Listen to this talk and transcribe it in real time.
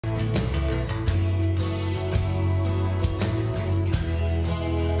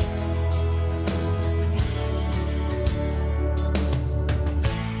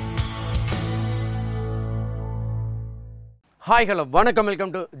Hi, hello, வணக்கம்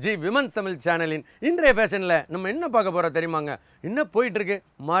welcome to G women's Tamil சேனலின் இன்றைய ஃபேஷனில் நம்ம என்ன பார்க்க போகிறோம் தெரியுமாங்க? என்ன போயிட்டுருக்கு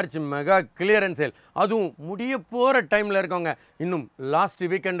மார்ச் மெகா கிளியரன்ஸ் சேல். அதுவும் முடிய போகிற டைமில் இருக்கவங்க இன்னும் லாஸ்ட்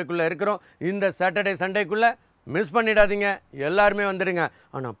வீக்கெண்டுக்குள்ளே இருக்கிறோம். இந்த சாட்டர்டே சண்டேக்குள்ளே மிஸ் பண்ணிடாதீங்க, எல்லாருமே வந்துடுங்க.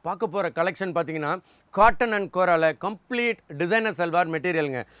 ஆனால் பார்க்க போகிற கலெக்ஷன் பார்த்தீங்கன்னா cotton and கோராவில் complete designer salwar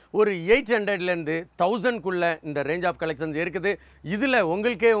மெட்டீரியலுங்க. ஒரு 800லேருந்து 1000க்குள்ளே இந்த ரேஞ்ச் ஆஃப் கலெக்ஷன்ஸ் இருக்குது. இதில்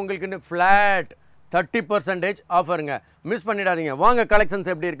உங்களுக்குன்னு ஃப்ளாட் 30% ஆஃபருங்க. மிஸ் பண்ணிடாதீங்க. வாங்க கலெக்ஷன்ஸ்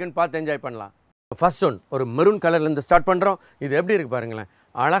எப்படி இருக்குன்னு பார்த்து என்ஜாய் பண்ணலாம். ஃபர்ஸ்ட் ஒன் ஒரு மெரூன் கலர்லேருந்து ஸ்டார்ட் பண்ணுறோம். இது எப்படி இருக்குது பாருங்களேன்.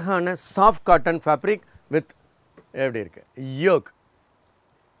 அழகான சாஃப்ட் காட்டன் ஃபேப்ரிக் வித் எப்படி இருக்குது யோக்,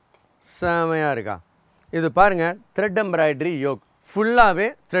 செமையாக இருக்கா. இது பாருங்கள், த்ரெட் எம்ப்ராய்டரி யோக், ஃபுல்லாகவே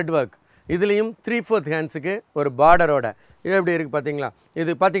த்ரெட் ஒர்க். இதுலேயும் 3/4 ஹேண்ட்ஸுக்கு ஒரு பார்டரோட எப்படி இருக்குது பார்த்தீங்களா.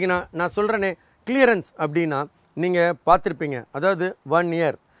 இது பார்த்தீங்கன்னா நான் சொல்கிறேனே கிளியரன்ஸ் அப்படின்னா நீங்கள் பார்த்துருப்பீங்க. அதாவது 1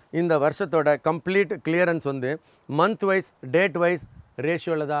 இயர் இந்த வருஷத்தோட கம்ப்ளீட் கிளியரன்ஸ் வந்து மந்த் வைஸ் டேட் வைஸ்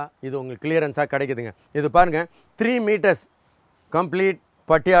ரேஷியோவில் தான் இது உங்களுக்கு கிளியரன்ஸாக கிடைக்குதுங்க. இது பாருங்கள், 3 மீட்டர்ஸ் கம்ப்ளீட்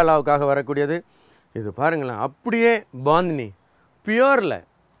பட்டியாலாவுக்காக வரக்கூடியது. இது பாருங்களேன், அப்படியே பாந்தினி பியூரில்.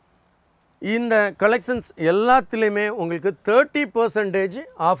 இந்த கலெக்ஷன்ஸ் எல்லாத்துலேயுமே உங்களுக்கு 30%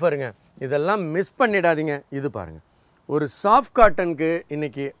 ஆஃபருங்க. இதெல்லாம் மிஸ் பண்ணிடாதீங்க. இது பாருங்கள், ஒரு சாஃப்ட் காட்டனுக்கு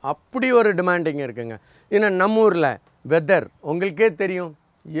இன்றைக்கி அப்படி ஒரு டிமாண்டிங் இருக்குங்க. ஏன்னா நம்ம ஊரில் வெதர் உங்களுக்கே தெரியும்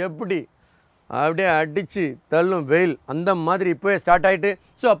எப்படி அப்படியே அடித்து தள்ளும் வெயில், அந்த மாதிரி இப்போவே ஸ்டார்ட் ஆகிட்டு.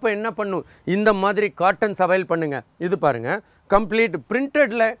 ஸோ அப்போ என்ன பண்ணும், இந்த மாதிரி காட்டன்ஸ் அவைல் பண்ணுங்கள். இது பாருங்கள், கம்ப்ளீட்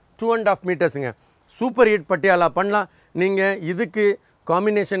பிரிண்டடில் 2.5 மீட்டர்ஸுங்க. சூப்பர் ஹீட் பட்டியாலா பண்ணலாம். நீங்கள் இதுக்கு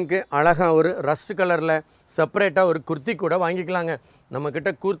காம்பினேஷனுக்கு அழகாக ஒரு ரஸ்ட் கலரில் செப்பரேட்டாக ஒரு குர்த்தி கூட வாங்கிக்கலாங்க.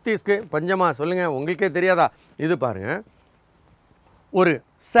 நம்மக்கிட்ட குர்த்திஸ்க்கு பஞ்சமாக சொல்லுங்கள், உங்களுக்கே தெரியாதா. இது பாருங்கள், ஒரு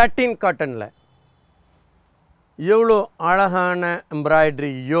சாட்டின் காட்டனில் எவ்வளோ அழகான எம்ப்ராய்ட்ரி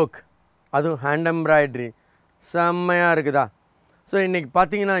யோக், அதுவும் ஹேண்ட் எம்ப்ராய்ட்ரி செம்மையாக இருக்குதா. ஸோ இன்றைக்கி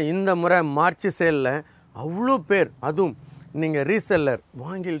பார்த்தீங்கன்னா இந்த முறை மார்ச் சேலில் அவ்வளோ பேர், அதுவும் நீங்கள் ரீசெல்லர்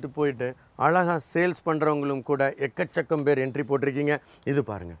வாங்கிட்டு போயிட்டு அழகாக சேல்ஸ் பண்ணுறவங்களும் கூட எக்கச்சக்கம் பேர் என்ட்ரி போட்டிருக்கீங்க. இது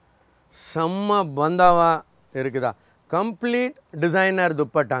பாருங்கள், செம்ம பந்தாவாக இருக்குதா. Complete designer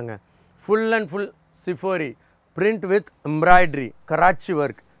துப்பட்டாங்க, full and full சிஃபோரி print with embroidery Karachi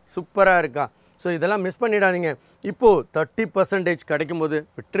work, சூப்பராக இருக்கா. ஸோ இதெல்லாம் மிஸ் பண்ணிடாதீங்க. இப்போது 30% கிடைக்கும்போது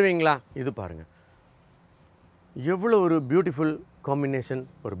விட்டுருவீங்களா. இது பாருங்கள், எவ்வளோ ஒரு பியூட்டிஃபுல் காம்பினேஷன்.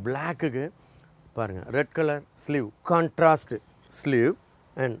 ஒரு பிளாக்குக்கு பாருங்கள், red colour sleeve, contrast sleeve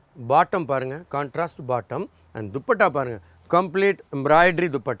and bottom பாருங்கள், கான்ட்ராஸ்ட் பாட்டம் அண்ட் துப்பட்டா பாருங்கள், கம்ப்ளீட் எம்ப்ராய்ட்ரி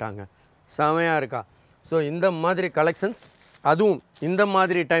துப்பட்டாங்க, செமையாக இருக்கா. ஸோ இந்த மாதிரி கலெக்ஷன்ஸ் அதுவும் இந்த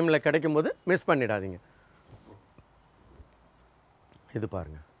மாதிரி டைமில் கிடைக்கும்போது மிஸ் பண்ணிடாதீங்க. இது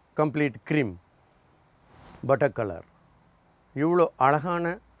பாருங்கள், கம்ப்ளீட் க்ரீம் பட்டர் கலர், இவ்வளோ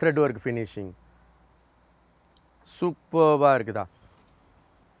அழகான த்ரெட் ஒர்க் ஃபினிஷிங், சூப்பராக இருக்குதா.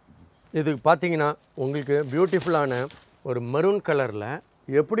 இது பார்த்தீங்கன்னா உங்களுக்கு பியூட்டிஃபுல்லான ஒரு மெரூன் கலரில்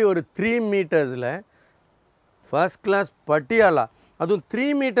எப்படி ஒரு 3 மீட்டர்ஸில் ஃபர்ஸ்ட் கிளாஸ் பட்டியாலா, அதுவும் 3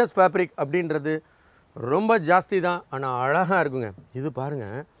 மீட்டர்ஸ் ஃபேப்ரிக் அப்படின்றது ரொம்ப ஜாஸ்தி தான், ஆனால் அழகாக இருக்குங்க. இது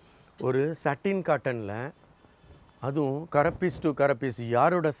பாருங்கள், ஒரு சட்டின் காட்டனில், அதுவும் கரப்பீஸ் டு கரப்பீஸ்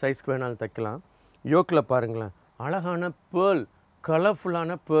யாரோட சைஸ்க்கு வேணாலும் தைக்கலாம். யோக்கில் பாருங்களேன், அழகான பேர்ல்,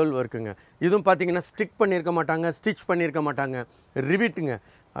 கலர்ஃபுல்லான பேர்ல் ஒர்க்குங்க. இதுவும் பார்த்தீங்கன்னா ஸ்டிக் பண்ணியிருக்க மாட்டாங்க, ஸ்டிச் பண்ணியிருக்க மாட்டாங்க, ரிவிட்டுங்க,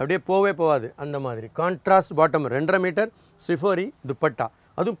 அப்படியே போவே போகாது. அந்த மாதிரி கான்ட்ராஸ்ட் பாட்டம், 2.5 மீட்டர் சிஃபோரி துப்பட்டா,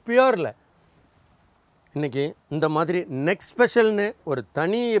 அதுவும் பியூரில். இன்றைக்கி இந்த மாதிரி நெக்ஸ்ட் ஸ்பெஷல்னு ஒரு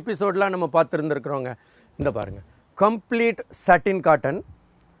தனி எபிசோடெலாம் நம்ம பார்த்துருந்துருக்குறோங்க. இந்த பாருங்கள், கம்ப்ளீட் சாட்டின் காட்டன்.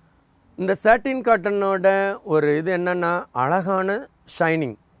 இந்த சாட்டின் காட்டனோட ஒரு இது என்னென்னா அழகான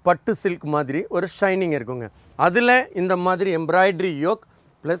ஷைனிங், பட்டு சில்க் மாதிரி ஒரு ஷைனிங் இருக்குங்க. அதில் இந்த மாதிரி எம்ப்ராய்ட்ரி யோக்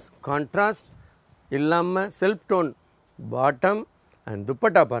ப்ளஸ் கான்ட்ராஸ்ட் இல்லாமல் self tone bottom and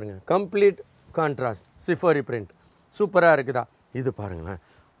dupatta பாருங்கள், கம்ப்ளீட் கான்ட்ராஸ்ட் சிஃபோரி பிரிண்ட், சூப்பராக இருக்குதா. இது பாருங்களேன்,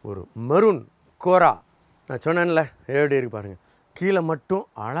 ஒரு மெரூன் கோரா, நான் சொன்னேன்ல எப்படி இருக்கு பாருங்கள். கீழே மட்டும்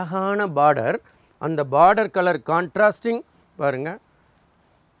அழகான பார்டர், அந்த பார்டர் கலர் கான்ட்ராஸ்டிங் பாருங்கள்.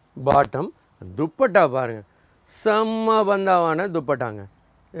 பாட்டம் துப்பட்டா பாருங்கள், செம்ம பந்தாவான துப்பட்டாங்க,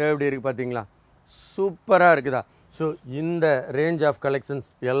 எப்படி இருக்குது பார்த்தீங்களா, சூப்பராக இருக்குதா. ஸோ இந்த ரேஞ்ச் ஆஃப் கலெக்ஷன்ஸ்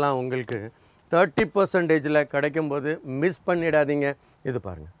எல்லாம் உங்களுக்கு 30%ல் கிடைக்கும்போது மிஸ் பண்ணிடாதீங்க. இது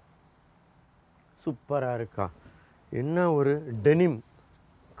பாருங்கள், சூப்பராக இருக்கா. என்ன ஒரு டெனிம்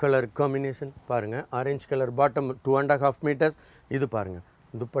கலர் காம்பினேஷன் பாருங்கள், ஆரஞ்சு கலர் பாட்டம், 2.5 மீட்டர்ஸ். இது பாருங்கள்,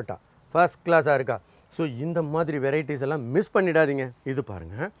 துப்பட்டா ஃபர்ஸ்ட் கிளாஸாக இருக்கா. ஸோ இந்த மாதிரி வெரைட்டிஸ் எல்லாம் மிஸ் பண்ணிடாதீங்க. இது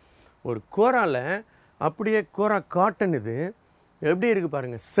பாருங்கள், ஒரு கோராவில் அப்படியே கோரா காட்டன், இது எப்படி இருக்குது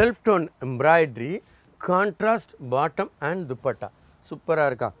பாருங்கள், self tone embroidery, contrast bottom and dupatta, சூப்பராக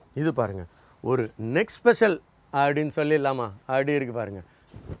இருக்கா. இது பாருங்கள், ஒரு நெக் ஸ்பெஷல் அப்படின்னு சொல்லிடலாமா? அப்படி இருக்குது பாருங்கள்.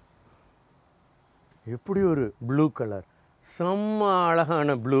 எப்படி ஒரு ப்ளூ கலர், செம்ம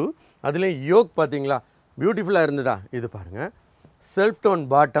அழகான ப்ளூ. அதுலேயும் யோக் பார்த்தீங்களா பியூட்டிஃபுல்லாக இருந்ததா? இது பாருங்கள், செல்ஃப் டோன்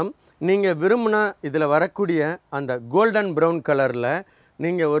பாட்டம். நீங்கள் விரும்பினா இதில் வரக்கூடிய அந்த கோல்டன் ப்ரௌன் கலரில்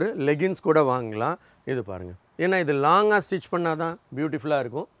நீங்கள் ஒரு லெகின்ஸ் கூட வாங்கலாம். இது பாருங்கள், ஏன்னா இது லாங்காக ஸ்டிச் பண்ணால் தான் பியூட்டிஃபுல்லாக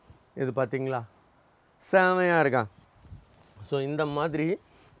இருக்கும். இது பார்த்தீங்களா செமையாக இருக்கா? ஸோ இந்த மாதிரி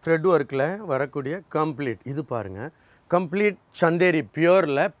த்ரெட் ஒர்க்கில் வரக்கூடிய கம்ப்ளீட் இது பாருங்கள், கம்ப்ளீட் சந்தேரி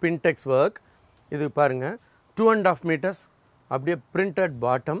பியூரில் பின்டெக்ஸ் ஒர்க். இது பாருங்கள் 2.5 மீட்டர்ஸ் அப்படியே பிரிண்டட்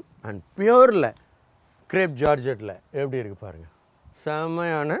பாட்டம் அண்ட் பியூரில் கிரேப் ஜார்ஜெட்டில் எப்படி இருக்குது பாருங்கள்,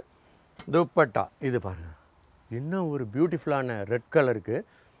 செமையான துப்பட்டா. இது பாருங்கள், இன்னும் ஒரு பியூட்டிஃபுல்லான ரெட் கலருக்கு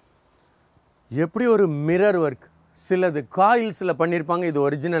எப்படி ஒரு மிரர் ஒர்க். சிலது காயில்ஸில் பண்ணியிருப்பாங்க, இது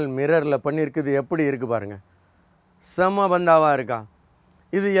ஒரிஜினல் மிரரில் பண்ணியிருக்குது. எப்படி இருக்குது பாருங்கள், செம பந்தாவாக இருக்கா?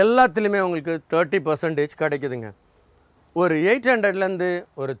 இது எல்லாத்துலேயுமே உங்களுக்கு 30% கிடைக்குதுங்க. ஒரு 800லேருந்து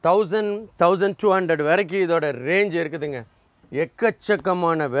ஒரு 1000, 1200 வரைக்கும் இதோட ரேஞ்ச் இருக்குதுங்க.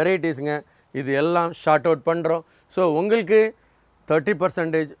 எக்கச்சக்கமான வெரைட்டிஸுங்க. இது எல்லாம் ஷார்ட் அவுட் பண்ணுறோம். ஸோ உங்களுக்கு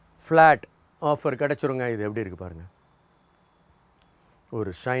 30% ஃப்ளாட் ஆஃபர் கிடச்சிருங்க. இது எப்படி இருக்குது பாருங்கள்,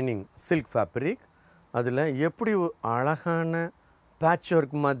 ஒரு ஷைனிங் சில்க் ஃபேப்ரிக். அதில் எப்படி அழகான பேட்ச்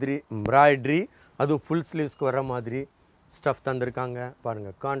ஒர்க் மாதிரி எம்ப்ராய்ட்ரி, அதுவும் ஃபுல் ஸ்லீவ்ஸ்க்கு வர மாதிரி ஸ்டஃப் தந்திருக்காங்க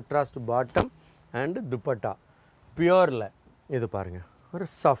பாருங்கள். Contrast bottom and dupatta பியூரில். இது பாருங்கள், ஒரு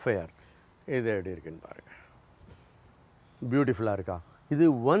சஃபயர். இது எப்படி இருக்குன்னு பாருங்கள், பியூட்டிஃபுல்லாக இருக்கா? இது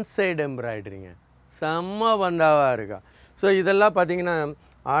ஒன் சைடு எம்ப்ராய்டரிங்க, செம்ம பந்தாவாக இருக்கா? ஸோ இதெல்லாம் பார்த்தீங்கன்னா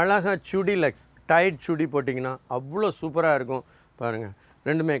அழகாக சுடி லெக்ஸ் டைட் சுடி போட்டிங்கன்னா அவ்வளோ சூப்பராக இருக்கும் பாருங்கள்.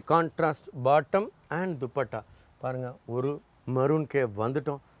 ரெண்டுமே கான்ட்ராஸ்ட் பாட்டம் அண்ட் துப்பட்டா பாருங்கள். ஒரு மரூன்கே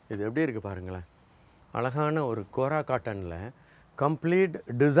வந்துட்டோம். இது எப்படி இருக்குது பாருங்களேன், அழகான ஒரு கோரா காட்டனில் கம்ப்ளீட்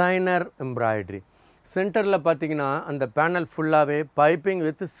டிசைனர் எம்ப்ராய்ட்ரி. சென்டரில் பார்த்தீங்கன்னா அந்த பேனல் ஃபுல்லாகவே பைப்பிங்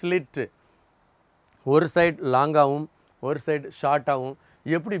வித் ஸ்லிட்டு, ஒரு சைடு லாங்காகவும் ஒரு சைடு ஷார்ட்டாகவும்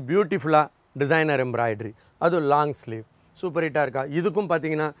எப்படி பியூட்டிஃபுல்லாக டிசைனர் எம்ப்ராய்ட்ரி, அதுவும் லாங் ஸ்லீவ் சூப்பர் ஹிட்டாக இருக்கா? இதுக்கும்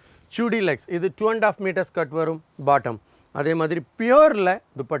பார்த்தீங்கன்னா சுடி லெக்ஸ், இது 2.5 மீட்டர்ஸ் கட் வரும் பாட்டம். அதே மாதிரி பியூரில்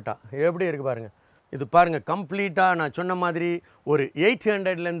துப்பட்டா எப்படி இருக்குது பாருங்கள். இது பாருங்கள், கம்ப்ளீட்டாக நான் சொன்ன மாதிரி ஒரு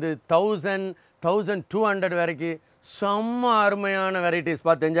 800லேருந்து 1000, 1200 வரைக்கும் செம்ம அருமையான வெரைட்டிஸ்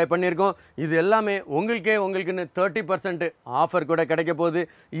பார்த்து என்ஜாய் பண்ணியிருக்கோம். இது எல்லாமே உங்களுக்குன்னு 30% ஆஃபர் கூட கிடைக்க போகுது.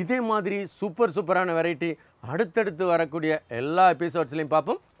 இதே மாதிரி சூப்பரான வெரைட்டி அடுத்தடுத்து வரக்கூடிய எல்லா எபிசோட்ஸ்லையும்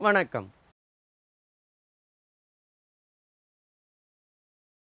பார்ப்போம். வணக்கம்.